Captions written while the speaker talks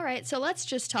right, so let's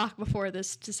just talk before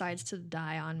this decides to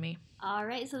die on me. All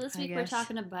right, so this I week we're guess.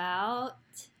 talking about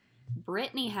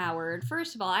Brittany Howard.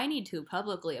 First of all, I need to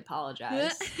publicly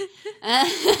apologize.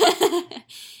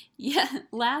 Yeah,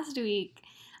 last week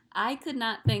I could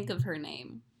not think of her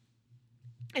name.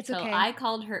 It's So okay. I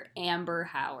called her Amber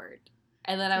Howard.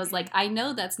 And then I was like, I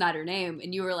know that's not her name.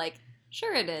 And you were like,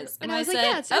 sure it is. And I was like,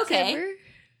 yeah, it's okay. Amber.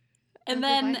 And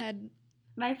then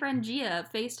my friend Gia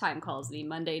FaceTime calls me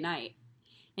Monday night.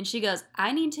 And she goes,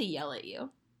 I need to yell at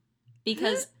you.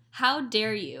 Because how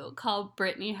dare you call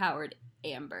Brittany Howard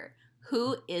Amber?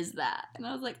 Who is that? And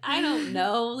I was like, I don't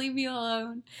know. Leave me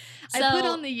alone. So, I put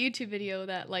on the YouTube video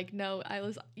that, like, no,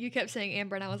 you kept saying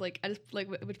Amber, and I was like, I just, like,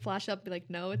 would flash up and be like,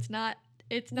 no, it's not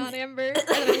Amber. And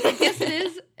then I was like, yes, it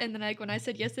is. And then, like, when I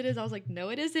said yes, it is, I was like, no,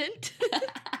 it isn't.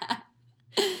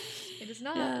 It is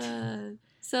not.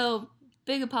 So,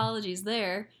 big apologies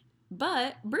there.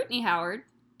 But Brittany Howard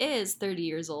is 30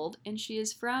 years old, and she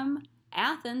is from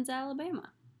Athens,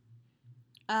 Alabama.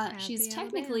 She's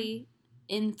technically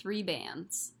in 3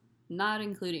 bands, not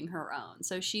including her own.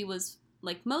 So she was,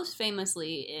 like, most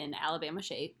famously in Alabama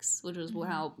Shakes, which was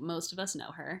how most of us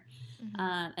know her.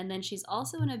 And then she's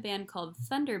also in a band called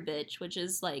Thunder Bitch, which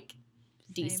is, like,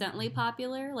 decently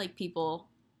popular. Like, people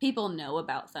know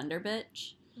about Thunder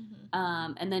Bitch.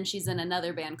 And then she's in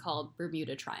another band called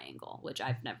Bermuda Triangle, which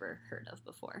I've never heard of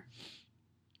before.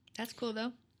 That's cool,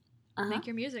 though. Make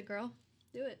your music, girl.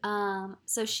 Do it.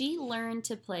 So she learned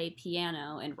to play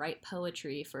piano and write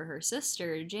poetry for her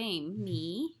sister,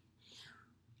 Jamie.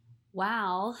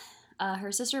 Wow.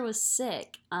 Her sister was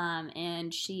sick,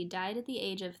 and she died at the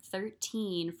age of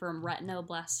 13 from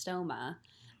retinoblastoma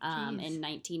in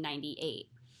 1998.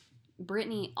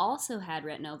 Brittany also had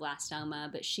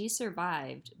retinoblastoma, but she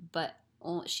survived, but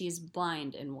she's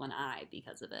blind in one eye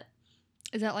because of it.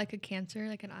 Is that like a cancer,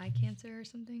 like an eye cancer or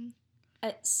something?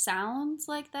 It sounds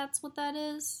like that's what that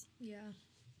is. Yeah.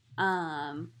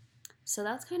 So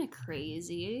that's kind of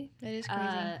crazy. That is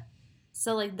crazy.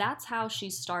 So, like, that's how she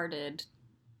started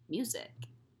music.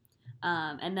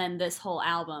 And then this whole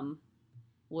album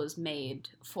was made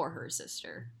for her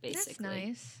sister,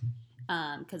 basically. That's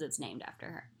nice. Because it's named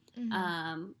after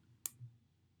her.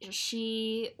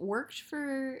 She worked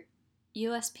for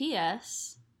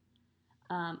USPS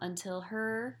until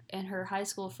her and her high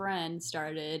school friend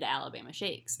started Alabama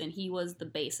Shakes, and he was the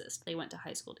bassist. They went to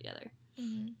high school together.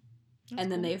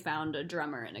 And then they found a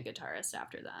drummer and a guitarist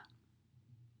after that.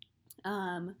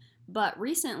 But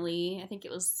recently, I think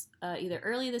it was either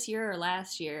early this year or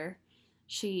last year,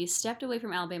 she stepped away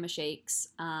from Alabama Shakes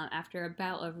after a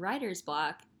bout of writer's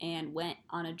block and went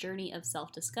on a journey of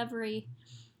self-discovery,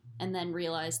 and then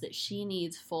realized that she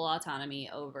needs full autonomy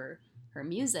over her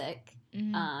music.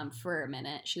 For a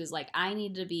minute. She was like, I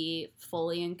need to be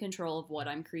fully in control of what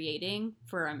I'm creating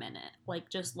for a minute. Like,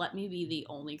 just let me be the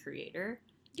only creator.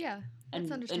 Yeah,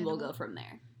 that's understandable. And we'll go from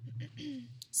there.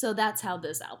 So that's how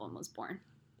this album was born.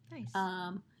 Nice.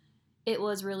 It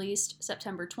was released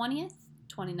September 20th,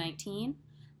 2019,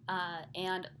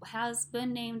 and has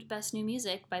been named Best New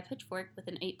Music by Pitchfork with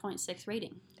an 8.6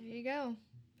 rating. There you go.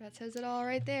 That says it all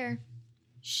right there.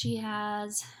 She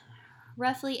has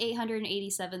roughly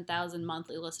 887,000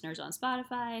 monthly listeners on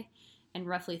Spotify and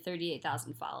roughly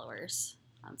 38,000 followers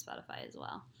on Spotify as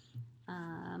well.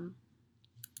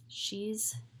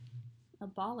 She's a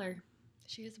baller.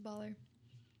 She is a baller.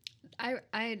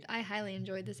 I highly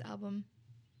enjoyed this album.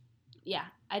 Yeah,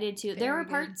 I did too. There were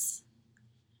parts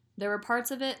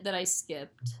of it that I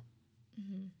skipped.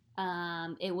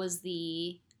 It was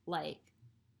the, like,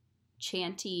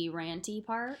 chanty ranty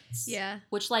parts. Yeah.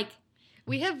 Which, like,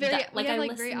 we have very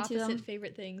opposite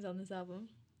favorite things on this album.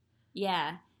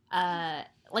 Yeah.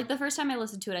 Like, the first time I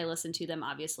listened to it, I listened to them,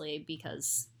 obviously,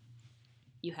 because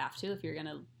you have to. If you're going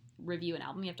to review an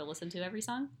album, you have to listen to every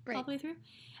song all the way through.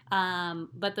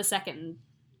 But the second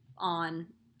on,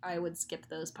 I would skip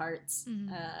those parts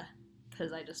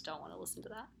because I just don't want to listen to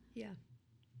that. Yeah.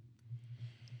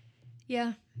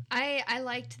 Yeah. I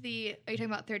liked are you talking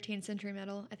about 13th Century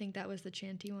Metal? I think that was the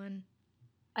chanty one.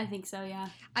 I think so, yeah.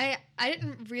 I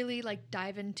didn't really, like,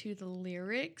 dive into the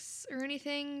lyrics or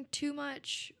anything too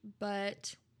much,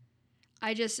 but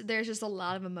there's just a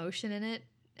lot of emotion in it,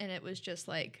 and it was just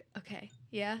like, okay,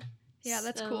 yeah,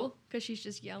 that's cool, because she's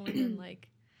just yelling and, like...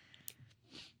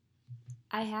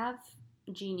 I have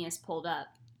Genius pulled up,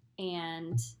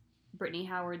 and Brittany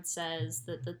Howard says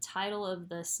that the title of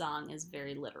the song is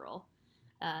very literal.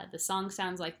 The song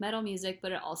sounds like metal music,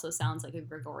 but it also sounds like a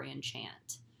Gregorian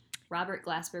chant. Robert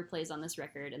Glasper plays on this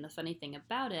record, and the funny thing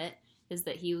about it is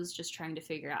that he was just trying to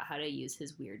figure out how to use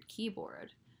his weird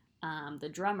keyboard. the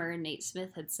drummer, Nate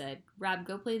Smith, had said, Rob,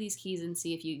 go play these keys and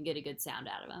see if you can get a good sound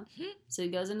out of them. So he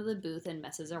goes into the booth and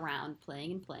messes around,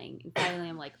 playing and playing. And finally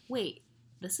I'm like, wait,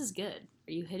 this is good.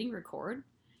 Are you hitting record?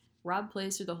 Rob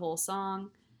plays through the whole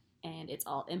song, and it's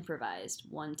all improvised,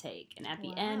 one take. And at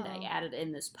the end, I added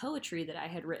in this poetry that I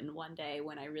had written one day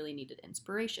when I really needed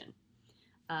inspiration.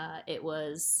 It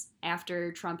was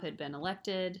after Trump had been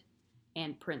elected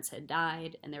and Prince had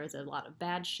died, and there was a lot of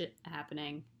bad shit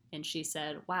happening. And she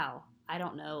said, wow, I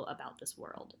don't know about this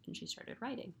world. And she started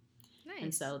writing. Nice.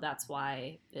 And so that's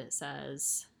why it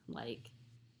says, like,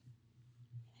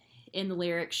 in the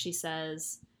lyrics, she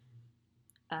says,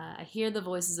 I hear the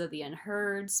voices of the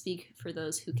unheard, speak for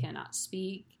those who cannot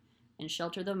speak, and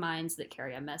shelter the minds that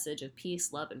carry a message of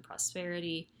peace, love, and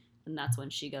prosperity. And that's when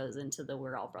she goes into the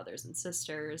we're all brothers and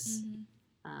sisters.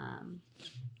 Mm-hmm.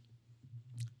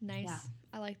 Nice. Yeah.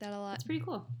 I like that a lot. It's pretty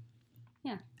cool.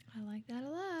 Yeah. I like that a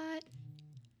lot.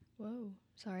 Whoa.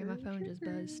 Sorry, my phone just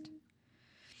buzzed.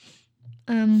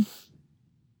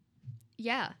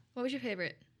 Yeah. What was your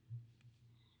favorite?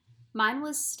 Mine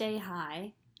was Stay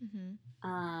High. Mm-hmm.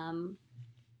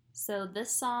 So this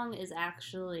song is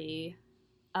actually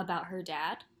about her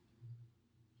dad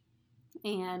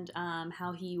and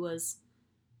how he was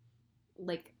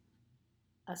like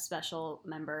a special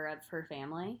member of her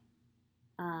family.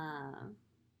 I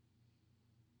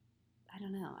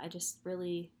don't know.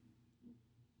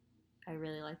 I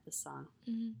really like this song.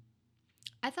 Mm-hmm.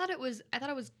 I thought it was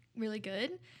really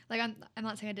good. Like I'm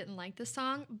not saying I didn't like this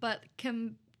song, but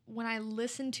when I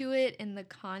listen to it in the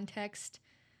context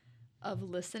of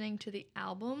listening to the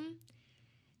album,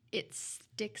 it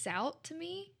sticks out to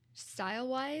me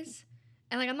style-wise.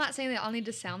 And like I'm not saying they all need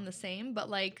to sound the same, but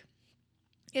like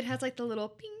it has like the little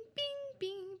ping ping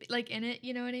ping like in it,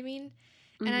 you know what I mean?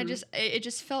 Mm-hmm. And it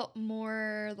just felt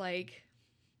more like,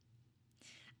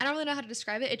 I don't really know how to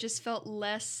describe it. It just felt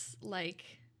less like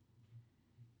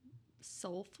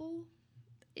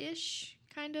soulful-ish.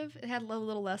 Kind of. It had a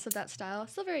little less of that style.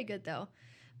 Still very good though.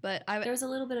 But there was a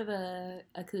little bit of a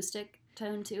acoustic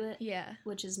tone to it. Yeah.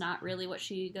 Which is not really what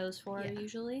she goes for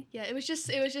usually. Yeah, it was just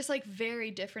like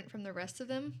very different from the rest of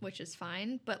them, which is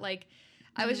fine. But like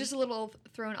I was just a little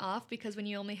thrown off because when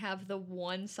you only have the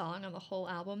one song on the whole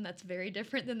album that's very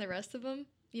different than the rest of them,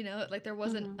 you know, like there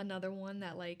wasn't another one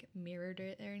that like mirrored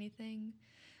it or anything.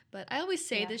 But I always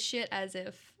say this shit as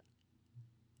if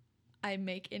I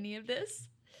make any of this.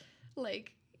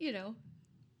 Like, you know,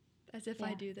 as if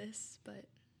I do this, but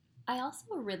I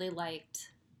also really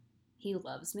liked He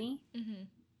Loves Me,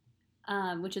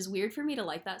 which is weird for me to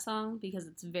like that song because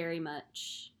it's very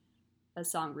much a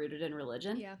song rooted in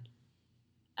religion. Yeah.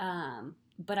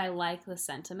 But I like the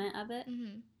sentiment of it.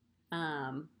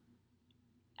 I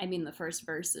mean, the first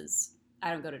verse is,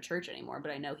 I don't go to church anymore,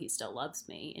 but I know he still loves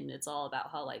me. And it's all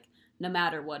about how, like, no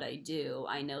matter what I do,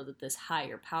 I know that this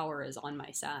higher power is on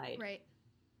my side. Right.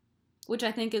 Which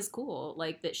I think is cool,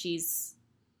 like that she's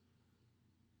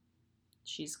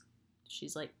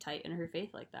like tight in her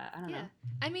faith like that. I don't know.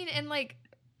 I mean,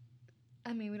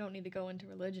 we don't need to go into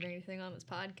religion or anything on this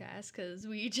podcast because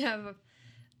we each have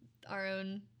our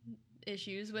own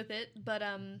issues with it. But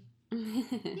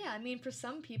yeah, I mean, for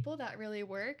some people that really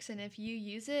works, and if you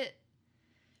use it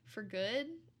for good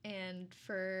and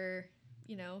for,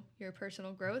 you know, your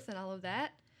personal growth and all of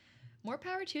that, more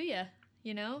power to you.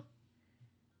 You know.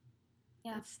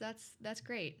 Yeah, that's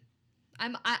great.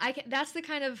 I can, that's the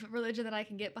kind of religion that I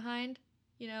can get behind,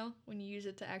 you know, when you use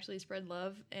it to actually spread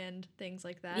love and things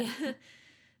like that.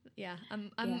 Yeah,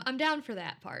 I'm down for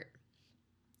that part.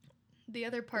 The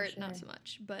other part, not so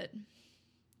much, but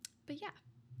yeah.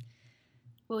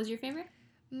 What was your favorite?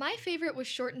 My favorite was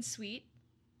Short and Sweet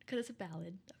because it's a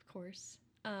ballad, of course.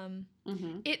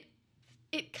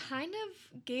 It kind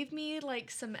of gave me like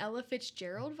some Ella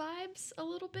Fitzgerald vibes a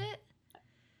little bit.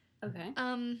 Okay.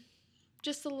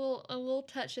 Just a little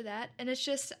touch of that, and it's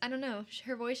just, I don't know,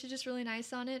 her voice is just really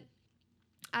nice on it.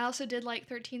 I also did like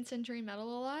 13th Century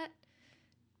Metal a lot,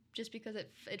 just because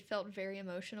it felt very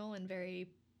emotional and very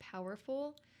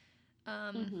powerful.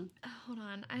 Hold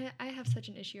on, I have such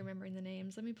an issue remembering the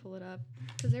names. Let me pull it up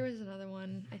because there was another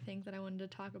one I think that I wanted to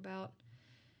talk about.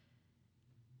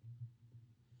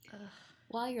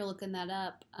 While you're looking that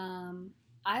up,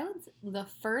 the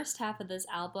first half of this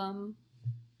album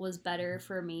was better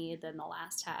for me than the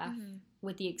last half,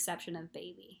 with the exception of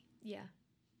Baby. Yeah.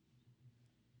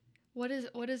 What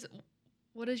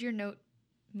does your note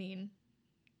mean?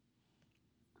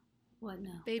 What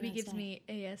note? Baby gives me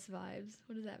AS vibes.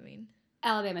 What does that mean?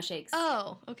 Alabama Shakes.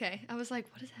 Oh, okay. I was like,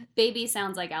 what is that? Baby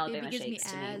sounds like Alabama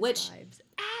Shakes to me. Which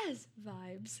as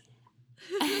vibes.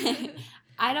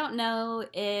 I don't know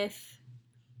if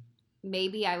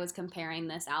maybe I was comparing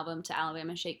this album to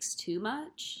Alabama Shakes too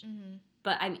much. Mm-hmm.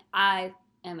 But I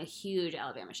am a huge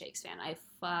Alabama Shakes fan. I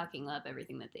fucking love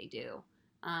everything that they do.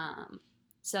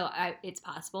 So it's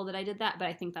possible that I did that, but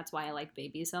I think that's why I like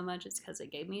Baby so much. It's because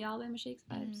it gave me Alabama Shakes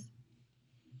vibes.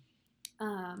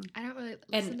 I don't really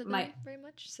listen to them very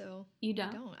much, so you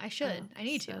don't. I should. I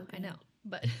need to. Good. I know,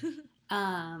 but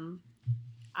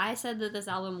I said that this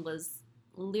album was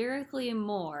lyrically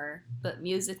more, but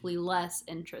musically less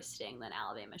interesting than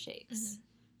Alabama Shakes. Mm-hmm.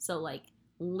 So like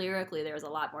lyrically, there was a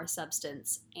lot more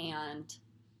substance, and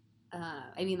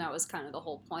I mean that was kind of the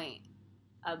whole point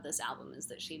of this album, is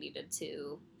that she needed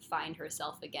to find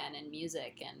herself again in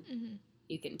music, and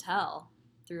you can tell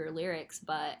through her lyrics,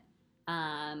 but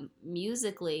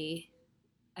musically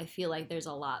I feel like there's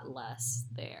a lot less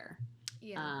there.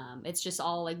 It's just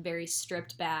all like very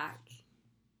stripped back,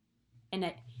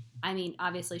 and I mean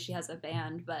obviously she has a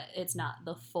band, but it's not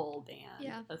the full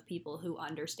band of people who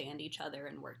understand each other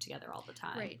and work together all the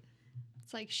time. Right.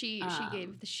 It's like she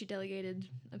delegated,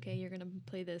 okay, you're gonna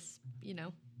play this, you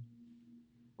know.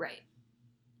 Right.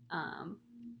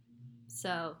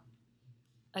 So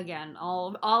again,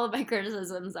 all of my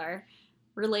criticisms are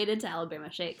related to Alabama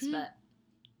Shakes, but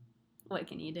what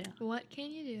can you do? What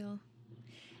can you do?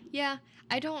 Yeah,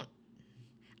 I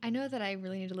know that I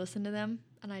really need to listen to them,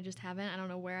 and I just haven't. I don't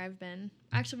know where I've been.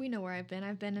 Actually, we know where I've been.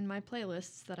 I've been in my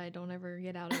playlists that I don't ever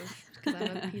get out of because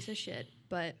I'm a piece of shit,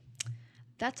 but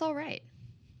that's all right.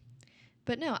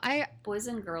 But no, Boys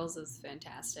and Girls is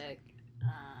fantastic.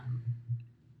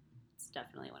 It's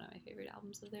definitely one of my favorite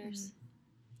albums of theirs.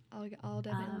 I'll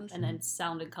definitely listen. And then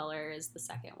Sound and Color is the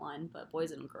second one, but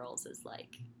Boys and Girls is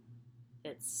like,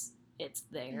 it's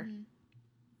there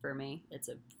for me. It's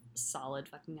a solid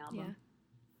fucking album.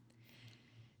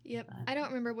 Yeah. Yep. But I don't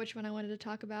remember which one I wanted to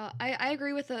talk about. I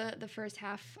agree with the first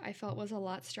half. I felt was a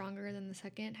lot stronger than the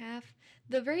second half.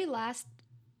 The very last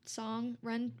song,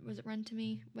 Run to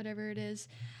Me, whatever it is.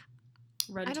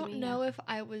 I don't know if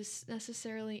I was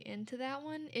necessarily into that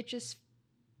one. It just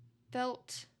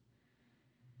felt,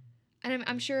 and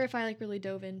I'm sure if I like really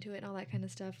dove into it and all that kind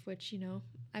of stuff, which, you know,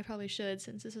 I probably should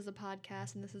since this is a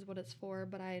podcast and this is what it's for,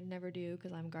 but I never do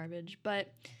because I'm garbage.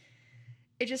 But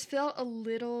it just felt a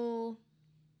little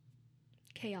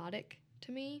chaotic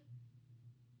to me,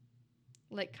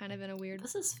 like kind of in a weird.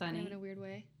 This is funny. Kind of in a weird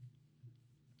way.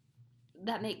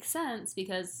 That makes sense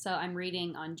because so I'm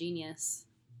reading on Genius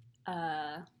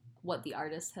what the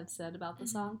artists have said about the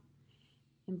song.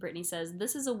 And Brittany says,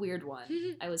 "This is a weird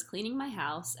one. I was cleaning my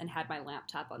house and had my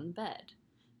laptop on the bed.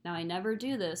 Now I never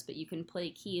do this, but you can play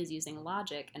keys using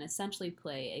Logic and essentially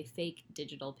play a fake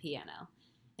digital piano.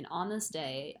 And on this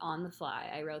day, on the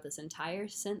fly, I wrote this entire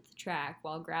synth track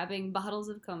while grabbing bottles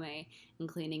of Comet and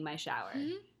cleaning my shower."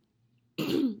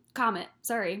 Comet.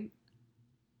 Sorry.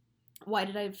 Why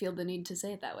did I feel the need to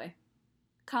say it that way?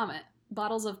 Comet.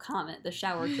 Bottles of Comet, the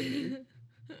shower cleaning.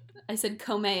 I said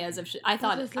Comet as if I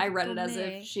thought I read it as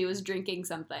if she was drinking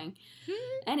something.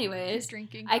 Anyways,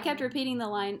 I kept repeating the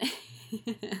line.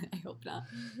 I hope not.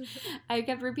 I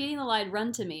kept repeating the line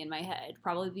 "Run to Me" in my head,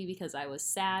 probably because I was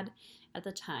sad at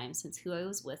the time since who I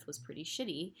was with was pretty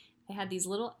shitty. I had these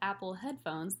little Apple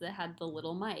headphones that had the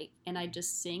little mic, and I'd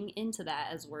just sing into that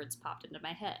as words popped into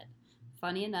my head.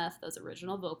 Funny enough, those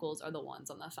original vocals are the ones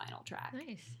on the final track.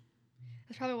 Nice.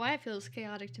 That's probably why it feels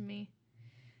chaotic to me.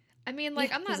 I mean,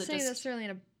 like, I'm not saying necessarily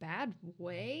in a bad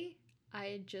way.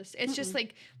 It's just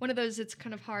like one of those, it's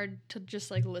kind of hard to just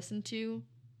like listen to,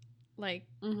 like,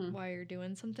 while you're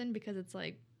doing something, because it's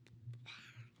like,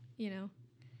 you know.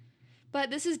 But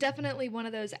this is definitely one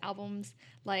of those albums,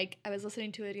 like, I was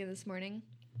listening to it again this morning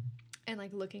and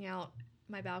like looking out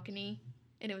my balcony,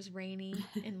 and it was rainy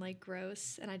and like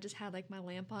gross, and I just had like my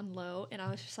lamp on low, and I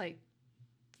was just like,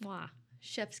 mwah,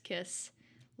 chef's kiss,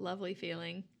 lovely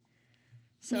feeling.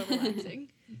 So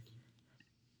relaxing.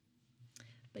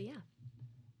 But yeah.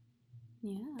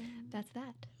 Yeah. That's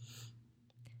that.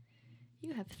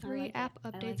 You have 3 app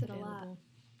updates available.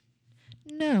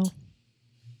 No.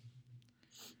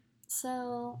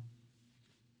 So,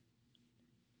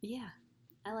 yeah.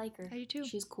 I like her. I do too.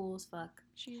 She's cool as fuck.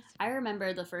 I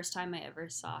remember the first time I ever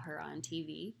saw her on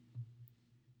TV.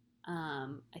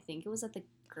 I think it was at the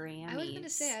Grammys. I was going to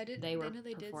say, I didn't know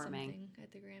they did performing. something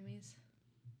at the Grammys.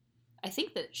 I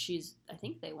think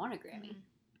they won a Grammy.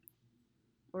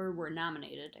 Or were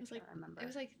nominated. I can't remember. It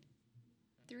was like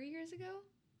 3 years ago?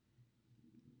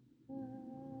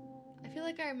 I feel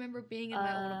like I remember being in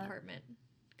my old apartment.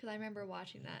 Because I remember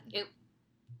watching that.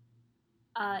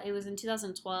 It was in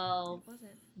 2012. Was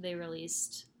it? They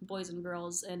released Boys and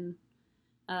Girls, and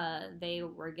they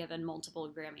were given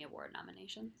multiple Grammy Award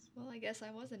nominations. Well, I guess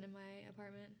I wasn't in my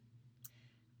apartment.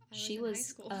 She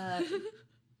was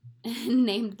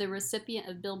named the recipient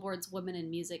of Billboard's Women in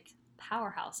Music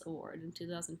Powerhouse Award in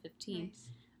 2015, nice.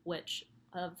 which,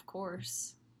 of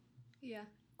course,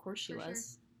 she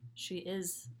was. Sure.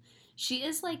 She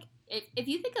is like, if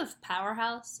you think of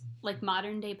powerhouse, like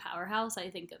modern day powerhouse, I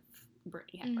think of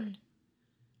Brittany Howard.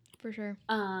 For sure.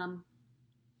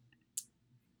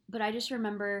 But I just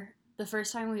remember the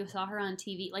first time we saw her on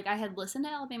TV, like I had listened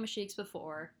to Alabama Shakes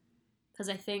before, because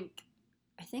I think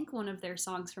one of their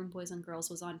songs from Boys and Girls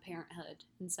was on Parenthood,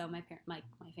 and so my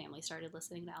family started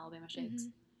listening to Alabama Shakes.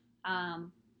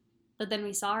 But then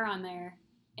we saw her on there,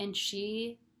 and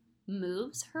she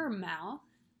moves her mouth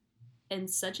in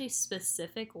such a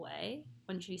specific way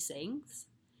when she sings.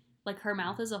 Like, her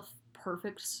mouth is a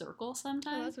perfect circle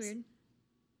sometimes. Oh, that's weird.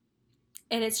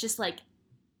 And it's just, like,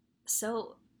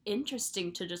 so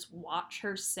interesting to just watch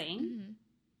her sing.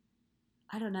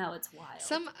 I don't know, it's wild.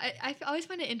 I always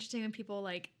find it interesting when people,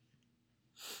 like,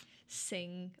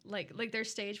 sing. Like, their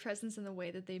stage presence and the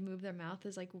way that they move their mouth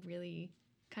is, like, really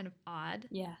kind of odd.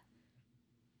 Yeah.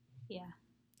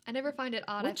 I never find it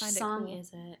odd. Which I find song it cool.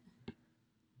 is it?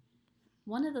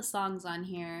 One of the songs on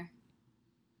here,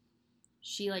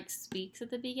 she, like, speaks at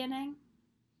the beginning,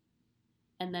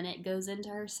 and then it goes into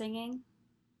her singing.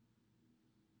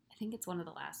 I think it's one of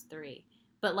the last three.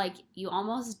 But, like, you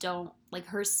almost don't, like,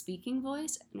 her speaking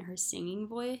voice and her singing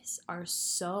voice are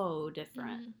so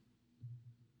different.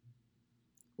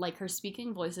 Like, her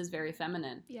speaking voice is very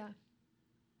feminine. Yeah.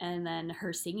 And then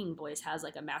her singing voice has,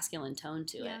 like, a masculine tone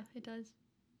to it. Yeah, it does.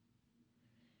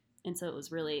 And so it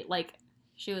was really, like,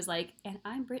 she was like, and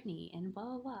I'm Brittany, and blah,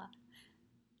 blah, blah.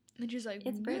 And she's like,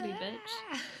 it's Brittany,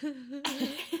 bitch.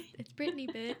 It's Brittany,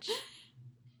 bitch.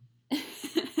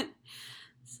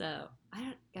 So,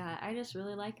 I just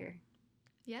really like her.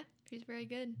 Yeah, she's very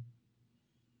good.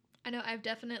 I know I've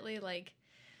definitely, like,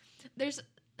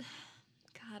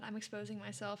 God, I'm exposing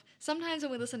myself. Sometimes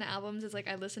when we listen to albums, it's like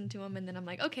I listen to them and then I'm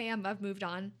like, okay, I've moved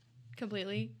on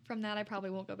completely from that. I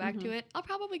probably won't go back to it. I'll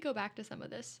probably go back to some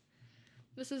of this.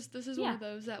 This is one of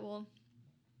those that will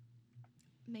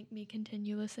make me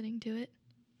continue listening to it.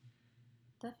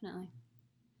 Definitely.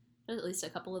 There's at least a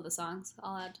couple of the songs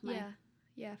I'll add to my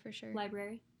for sure.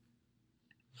 library.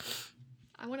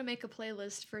 I want to make a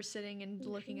playlist for sitting and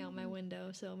looking out my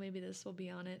window, so maybe this will be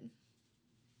on it.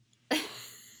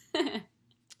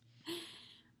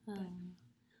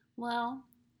 Well,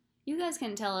 you guys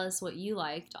can tell us what you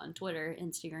liked on Twitter,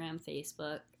 Instagram,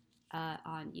 Facebook,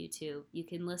 on YouTube. You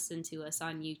can listen to us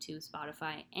on YouTube,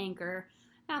 Spotify, Anchor,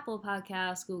 Apple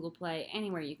Podcasts, Google Play,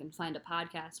 anywhere you can find a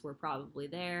podcast. We're probably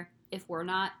there. If we're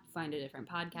not, find a different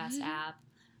podcast app.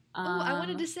 I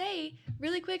wanted to say,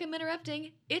 really quick, I'm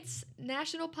interrupting. It's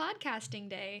National Podcasting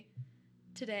Day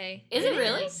today. Is it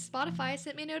really? Spotify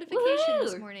sent me a notification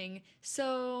this morning.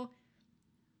 So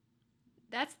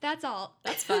that's all.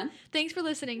 That's fun. Thanks for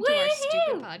listening to our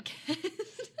stupid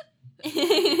podcast.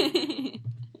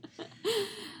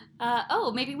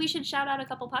 Maybe we should shout out a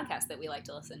couple podcasts that we like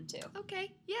to listen to.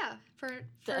 Okay, yeah. For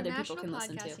other National people can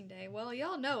listen to. Podcasting Day. Well,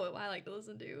 y'all know what I like to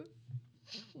listen to.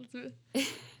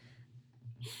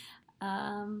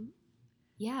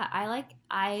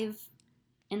 I've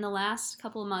in the last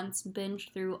couple of months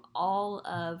binged through all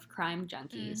of Crime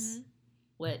Junkies.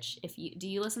 Which, do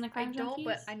you listen to Crime Junkies? I don't,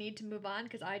 but I need to move on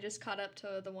because I just caught up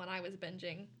to the one I was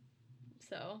binging.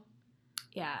 So.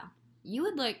 Yeah.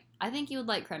 I think you would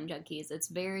like Crime Junkies. It's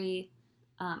very,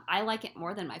 I like it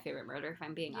more than My Favorite Murder, if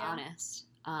I'm being honest.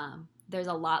 There's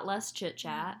a lot less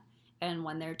chit-chat, and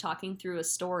when they're talking through a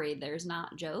story, there's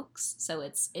not jokes, so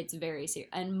it's very serious.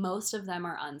 And most of them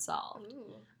are unsolved.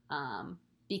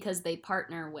 Because they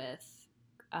partner with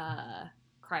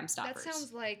Crime Stoppers. That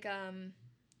sounds like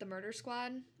The Murder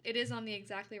Squad. It is on the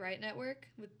Exactly Right network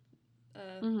with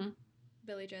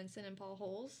Billy Jensen and Paul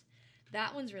Holes.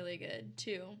 That one's really good,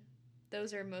 too.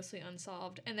 Those are mostly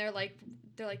unsolved, and they're like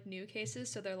new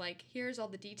cases, so they're like, here's all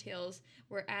the details.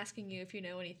 We're asking you if you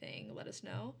know anything. Let us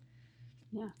know.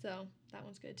 Yeah. So that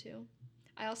one's good too.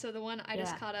 I also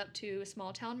just caught up to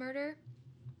Small Town Murder,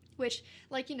 which,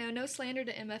 like, no slander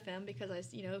to MFM because I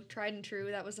tried and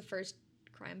true. That was the first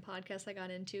crime podcast I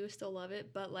got into. Still love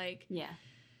it, but like,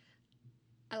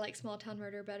 I like Small Town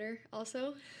Murder better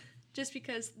also, just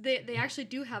because they actually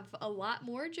do have a lot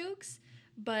more jokes,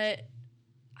 but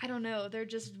I don't know, they're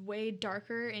just way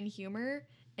darker in humor,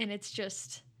 and it's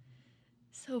just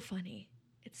so funny.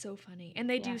 It's so funny. And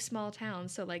they do small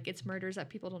towns, so like it's murders that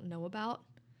people don't know about,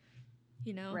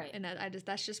 Right. And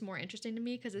that's just more interesting to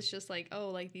me because it's just like, oh,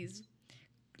 like these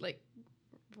like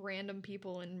random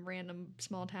people in random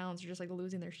small towns are just like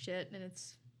losing their shit, and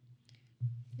it's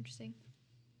interesting.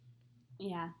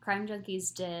 Yeah, Crime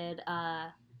Junkies did.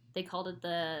 They called it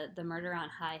the Murder on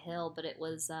High Hill, but it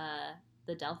was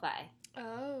the Delphi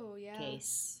Oh, yeah.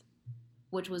 case,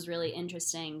 which was really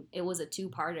interesting. It was a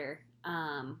two-parter,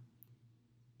 and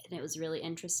it was really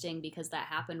interesting because that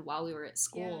happened while we were at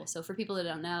school. Yeah. So for people that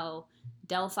don't know,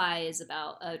 Delphi is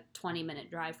about a 20-minute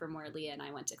drive from where Leah and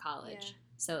I went to college. Yeah.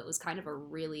 So it was kind of a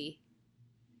really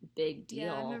big deal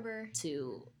Yeah, I remember.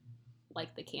 to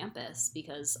like the campus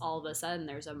because all of a sudden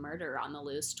there's a murder on the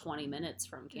loose 20 minutes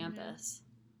from campus.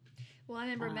 Well, I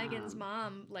remember Megan's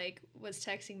mom like was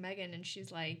texting Megan and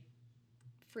she's like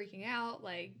freaking out,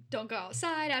 like, don't go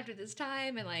outside after this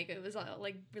time, and like it was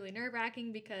like really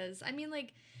nerve-wracking because I mean,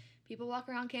 like, people walk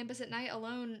around campus at night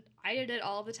alone. I did it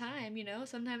all the time, you know.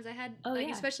 Sometimes I had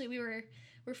especially we're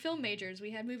film majors,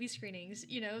 we had movie screenings,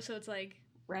 you know, so it's like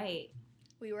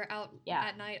we were out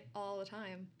at night all the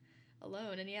time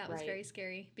alone, and it was very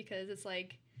scary because it's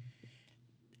like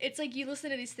you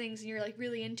listen to these things and you're like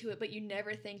really into it, but you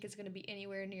never think it's going to be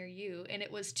anywhere near you. And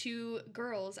it was two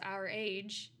girls our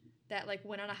age that like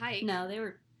went on a hike. No, they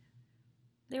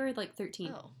were like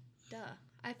 13. Oh, duh.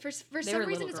 For some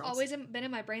reason it's always been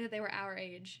in my brain that they were our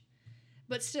age,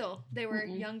 but still they were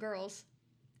young girls,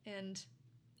 and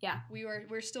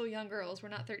we're still young girls. We're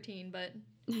not 13, but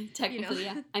technically,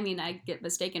 yeah. I mean, I get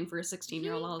mistaken for a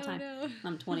 16-year-old all the time. No.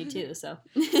 I'm 22, so.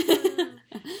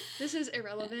 This is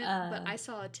irrelevant, but I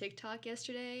saw a TikTok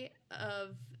yesterday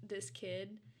of this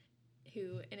kid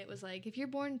and it was like, if you're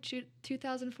born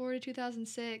 2004 to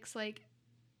 2006, like,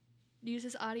 use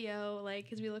this audio, like,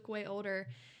 because we look way older.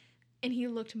 And he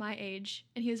looked my age,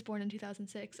 and he was born in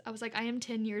 2006. I was like, I am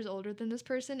 10 years older than this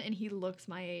person, and he looks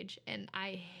my age, and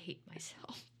I hate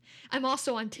myself. I'm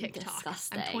also on TikTok.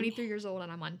 Disgusting. I'm 23 years old,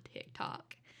 and I'm on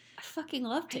TikTok. I fucking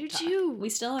love TikTok. I do too. We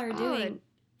still are doing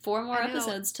 4 more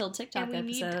episodes till TikTok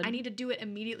episode. I need to do it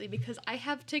immediately because I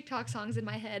have TikTok songs in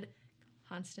my head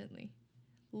constantly.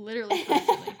 Literally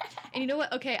constantly. And you know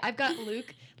what? Okay, I've got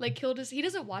Luke. Like, he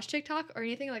doesn't watch TikTok or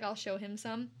anything. Like, I'll show him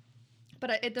some.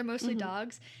 But they're mostly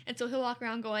dogs. And so he'll walk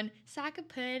around going, "Sock a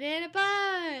put in a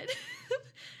butt."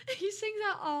 He sings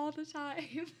that all the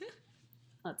time.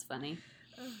 That's funny.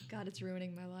 Oh, God, it's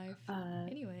ruining my life.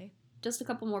 Anyway. Just a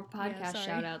couple more podcast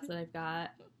shout-outs that I've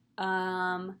got.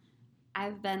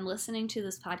 I've been listening to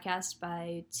this podcast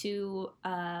by 2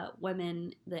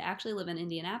 women that actually live in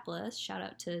Indianapolis. Shout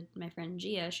out to my friend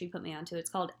Gia. She put me onto it. It's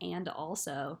called And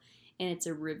Also, and it's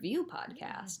a review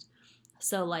podcast.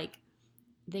 So, like,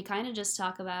 they kind of just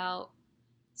talk about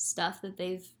stuff that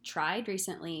they've tried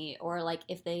recently, or, like,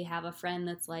 if they have a friend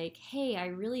that's like, hey, I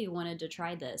really wanted to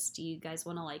try this. Do you guys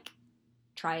want to, like,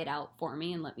 try it out for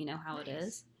me and let me know how it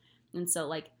is? And so,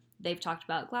 like, they've talked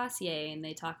about Glacier, and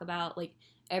they talk about, like,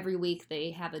 every week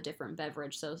they have a different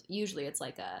beverage. So usually it's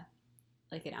like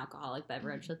an alcoholic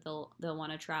beverage that they'll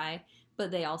want to try,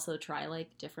 but they also try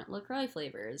like different LaCroix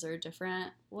flavors or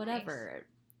different whatever. Nice.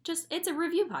 Just it's a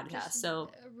review podcast,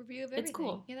 so a review of everything. It's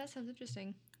cool. Yeah, that sounds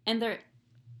interesting. And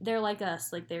they're like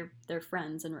us, like they're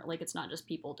friends, and like it's not just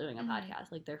people doing a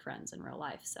podcast, like they're friends in real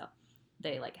life, so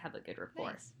they like have a good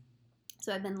rapport. Nice.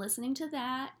 So I've been listening to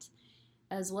that,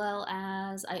 as well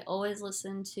as I always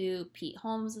listen to Pete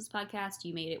Holmes' podcast,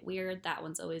 You Made It Weird. That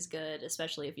one's always good,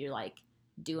 especially if you're like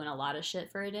doing a lot of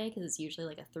shit for a day, because it's usually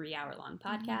like a 3-hour-long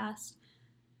podcast.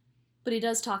 But he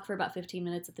does talk for about 15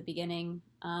 minutes at the beginning,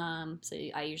 so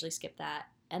I usually skip that.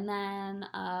 And then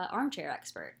Armchair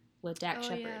Expert with Dak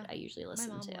Shepard, I usually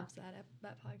listen to. My mom loves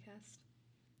that podcast.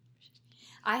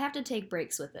 I have to take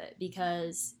breaks with it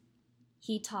because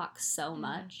he talks so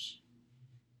much.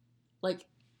 Like,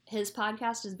 his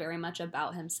podcast is very much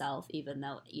about himself, even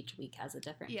though each week has a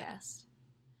different guest.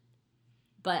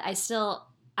 But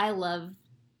I love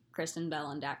Kristen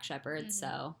Bell and Dak Shepard,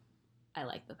 so I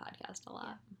like the podcast a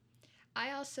lot. Yeah.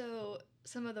 I also,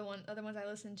 some of the other ones I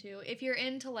listen to, if you're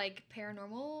into, like,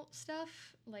 paranormal stuff,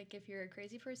 like if you're a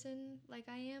crazy person like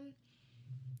I am,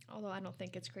 although I don't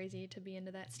think it's crazy to be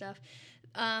into that stuff,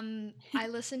 I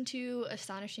listen to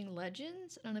Astonishing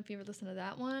Legends. I don't know if you ever listened to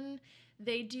that one.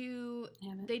 They do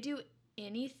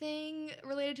anything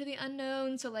related to the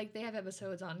unknown. So, like, they have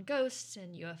episodes on ghosts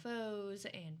and UFOs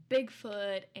and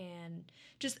Bigfoot and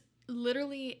just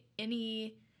literally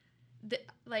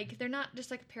like, they're not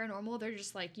just, like, paranormal. They're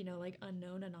just, like, you know, like,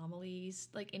 unknown anomalies,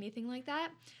 like, anything like that.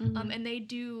 And they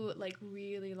do, like,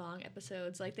 really long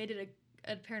episodes. Like, they did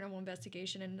a paranormal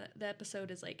investigation, and the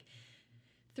episode is, like,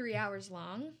 3 hours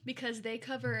long because they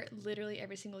cover literally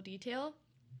every single detail.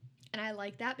 And I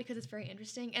like that because it's very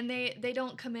interesting. And they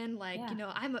don't come in like, you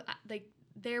know,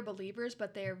 they're believers,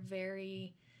 but they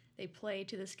play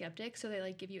to the skeptic. So they,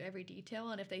 like, give you every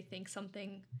detail. And if they think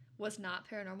something was not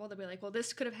paranormal. They'll be like, well,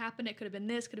 this could have happened. It could have been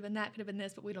this, could have been that, could have been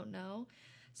this, but we don't know.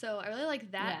 So I really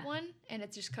like that one, and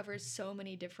it just covers so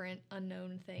many different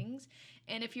unknown things.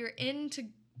 And if you're into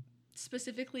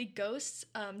specifically ghosts,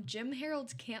 Jim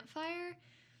Harold's Campfire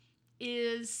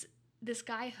is, this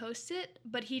guy hosts it,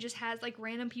 but he just has like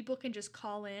random people can just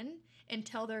call in and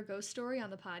tell their ghost story on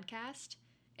the podcast,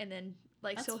 and then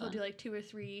like he'll do like 2 or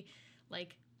 3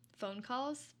 like phone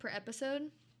calls per episode,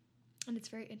 and it's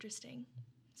very interesting.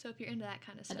 So if you're into that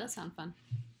kind of stuff, that does sound fun.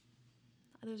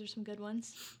 Those are some good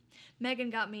ones.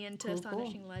 Megan got me into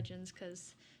Astonishing Legends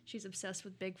because she's obsessed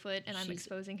with Bigfoot, and I'm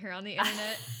exposing her on the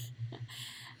internet.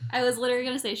 I was literally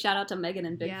gonna say shout out to Megan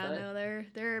and Bigfoot. Yeah, no,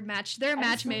 they're match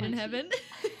made in heaven.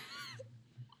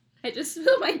 I just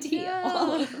spilled my tea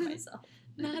all over myself.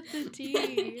 Not the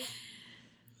tea.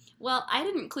 Well, I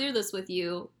didn't clear this with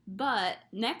you, but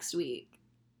next week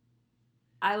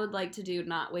I would like to do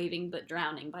Not Waving But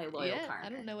Drowning by Loyal Carner. I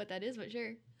don't know what that is, but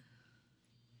sure.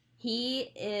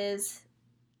 He is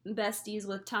besties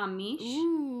with Tom Misch.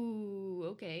 Ooh,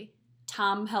 okay.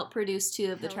 Tom helped produce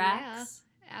 2 of the tracks.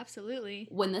 Yeah, absolutely.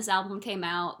 When this album came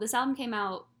out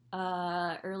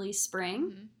early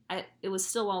spring. Mm-hmm. It was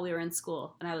still while we were in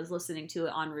school, and I was listening to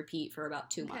it on repeat for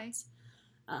about 2 months.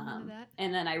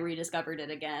 And then I rediscovered it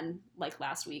again like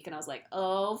last week, and I was like,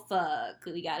 oh fuck,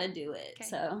 we gotta do it. Okay.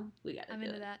 So we gotta do it. I'm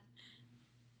into that.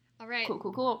 All right.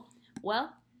 Cool.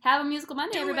 Well, have a musical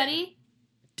Monday, everybody.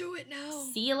 Do it now.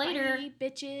 See you later. Bye,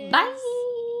 bitches.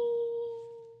 Bye.